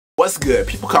What's good?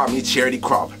 People call me Charity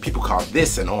Crawler. People call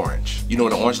this an orange. You know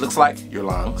what an orange looks like? Your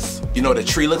lungs. You know what a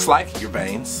tree looks like? Your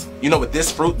veins. You know what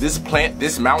this fruit, this plant,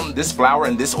 this mountain, this flower,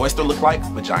 and this oyster look like?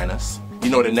 Vaginas. You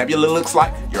know what a nebula looks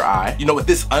like? Your eye. You know what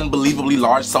this unbelievably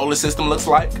large solar system looks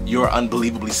like? Your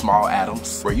unbelievably small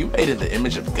atoms. Were you made in the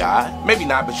image of God? Maybe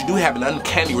not, but you do have an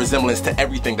uncanny resemblance to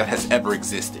everything that has ever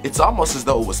existed. It's almost as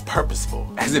though it was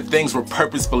purposeful, as if things were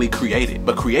purposefully created.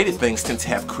 But created things tend to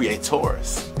have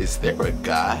creators. Is there a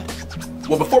God?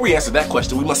 Well, before we answer that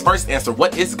question, we must first answer,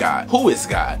 what is God? Who is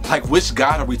God? Like, which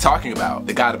God are we talking about?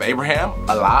 The God of Abraham?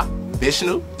 Allah?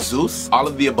 Vishnu? Zeus? All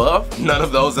of the above? None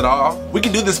of those at all? We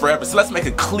can do this forever, so let's make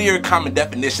a clear common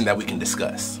definition that we can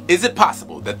discuss. Is it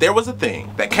possible that there was a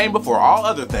thing that came before all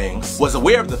other things, was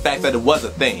aware of the fact that it was a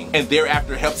thing, and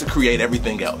thereafter helped to create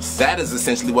everything else? That is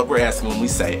essentially what we're asking when we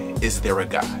say, is there a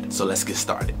God? So let's get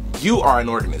started. You are an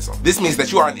organism. This means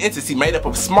that you are an entity made up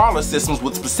of smaller systems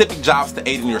with specific jobs to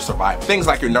aid in your survival. Things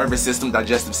like your nervous system,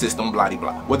 digestive system, blah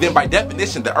blah. Well then, by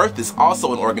definition, the Earth is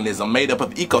also an organism made up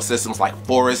of ecosystems like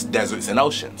forests, deserts, and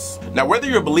oceans. Now, whether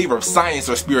you're a believer of science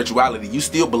or spirituality, you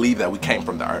still believe that we came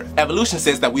from the Earth. Evolution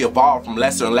says that we evolved from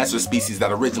lesser and lesser species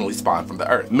that originally spawned from the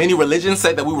Earth. Many religions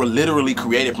say that we were literally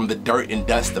created from the dirt and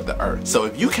dust of the Earth. So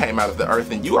if you came out of the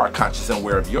Earth and you are conscious and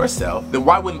aware of yourself, then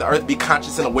why wouldn't the Earth be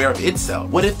conscious and aware of itself?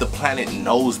 What if the planet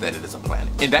knows that it is a planet?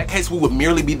 In that case, we would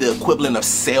merely be the equivalent of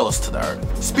cells to the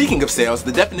Earth. Speaking of cells,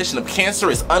 the definition of cancer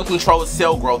is uncontrolled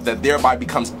cell growth that thereby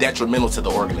becomes detrimental to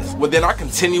the organism. Within our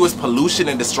continuous pollution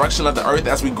and destruction of the Earth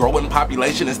as we grow in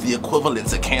population is the equivalent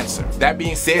to cancer. That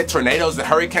being said, tornadoes and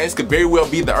hurricanes could very well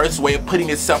be the Earth's way of putting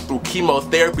itself through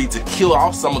chemotherapy to kill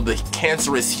off some of the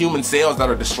cancerous human cells that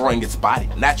are destroying its body.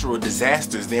 Natural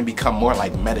disasters then become more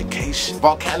like medication.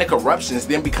 Volcanic eruptions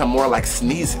then become more like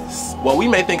sneezes. What we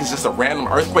may think is just a random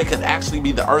earthquake could actually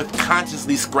be the Earth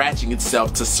consciously scratching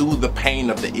itself to soothe the pain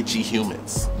of the itchy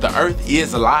humans. The Earth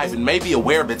is alive and may be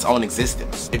aware of its own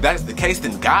existence. If that is the case,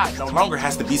 then God no longer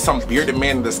has to be some bearded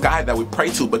man in the sky that we pray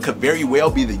to, but could very well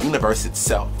be the universe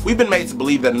itself. We've been made to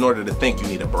believe that in order to think, you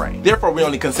need a brain. Therefore, we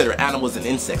only consider animals and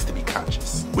insects to be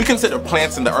conscious. We consider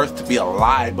plants and the Earth to be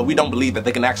alive, but we don't believe that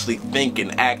they can actually think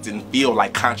and act and feel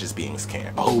like conscious beings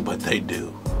can. Oh, but they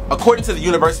do. According to the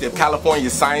University of California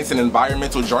Science and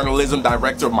Environmental Journalism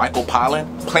Director Michael Pollan,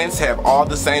 plants have all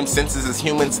the same senses as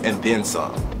humans and then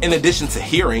some. In addition to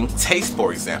hearing, taste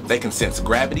for example, they can sense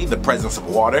gravity, the presence of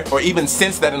water, or even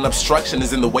sense that an obstruction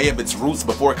is in the way of its roots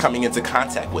before coming into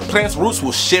contact with it. Plants' roots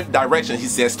will shift direction, he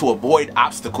says, to avoid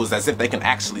obstacles as if they can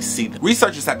actually see them.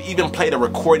 Researchers have even played a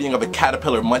recording of a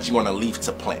caterpillar munching on a leaf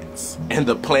to plants, and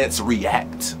the plants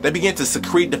react. They begin to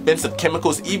secrete defensive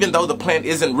chemicals even though the plant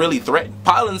isn't really threatened.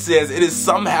 Pollan says it is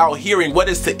somehow hearing what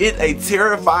is to it a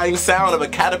terrifying sound of a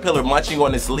caterpillar munching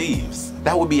on its leaves.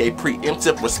 That would be a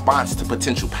preemptive response to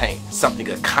potential pain, something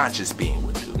a conscious being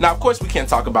would do. Now, of course, we can't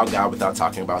talk about God without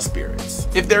talking about spirits.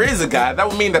 If there is a God, that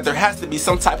would mean that there has to be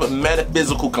some type of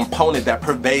metaphysical component that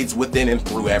pervades within and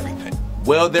through everything.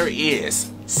 Well, there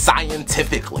is.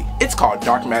 Scientifically. It's called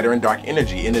dark matter and dark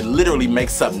energy, and it literally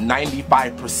makes up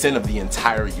 95% of the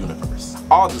entire universe.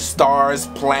 All the stars,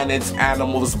 planets,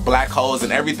 animals, black holes,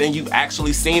 and everything you've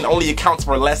actually seen only accounts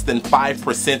for less than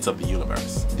 5% of the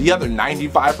universe. The other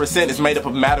 95% is made up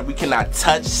of matter we cannot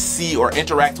touch, see, or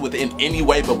interact with in any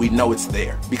way, but we know it's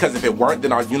there. Because if it weren't,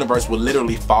 then our universe would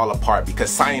literally fall apart, because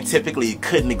scientifically it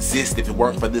couldn't exist if it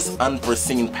weren't for this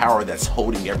unforeseen power that's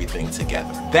holding everything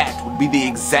together. That would be the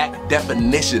exact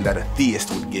definition that a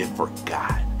theist would give for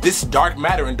God. This dark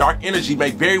matter and dark energy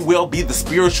may very well be the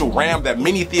spiritual realm that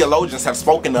many theologians have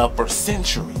spoken of for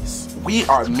centuries. We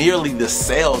are merely the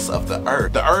cells of the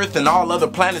Earth. The Earth and all other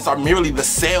planets are merely the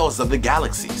cells of the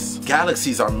galaxies.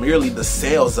 Galaxies are merely the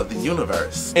cells of the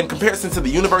universe. In comparison to the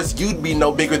universe, you'd be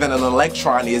no bigger than an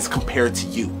electron is compared to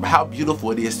you. But how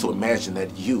beautiful it is to imagine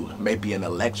that you may be an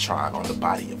electron on the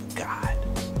body of God.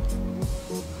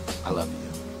 I love you.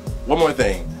 One more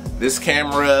thing. This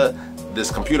camera,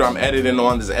 this computer I'm editing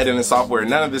on, this editing software,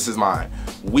 none of this is mine.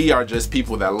 We are just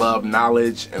people that love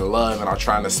knowledge and love and are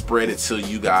trying to spread it to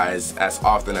you guys as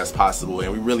often as possible.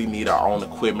 And we really need our own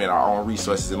equipment, our own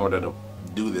resources in order to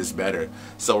do this better.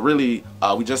 So really,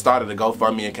 we just started a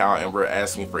GoFundMe account, and we're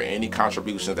asking for any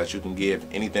contributions that you can give,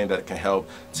 anything that can help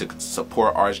to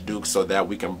support Archduke so that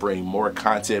we can bring more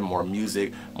content, more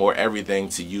music, more everything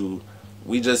to you.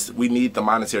 We need the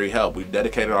monetary help. We've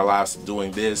dedicated our lives to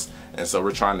doing this, and so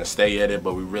we're trying to stay at it,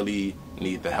 but we really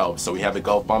need the help. So we have a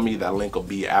GoFundMe. That link will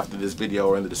be after this video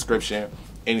or in the description.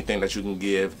 Anything that you can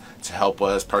give to help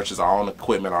us purchase our own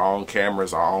equipment, our own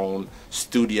cameras, our own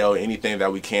studio, anything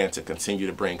that we can to continue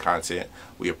to bring content.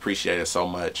 We appreciate it so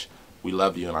much. We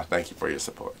love you, and I thank you for your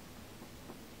support.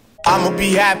 I'ma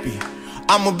be happy.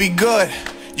 I'ma be good.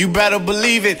 You better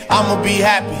believe it. I'ma be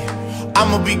happy.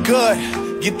 I'ma be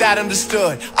good. Get that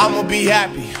understood. I'ma be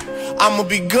happy. I'ma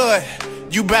be good.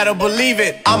 You better believe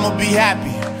it. I'ma be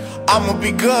happy. I'ma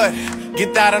be good.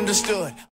 Get that understood.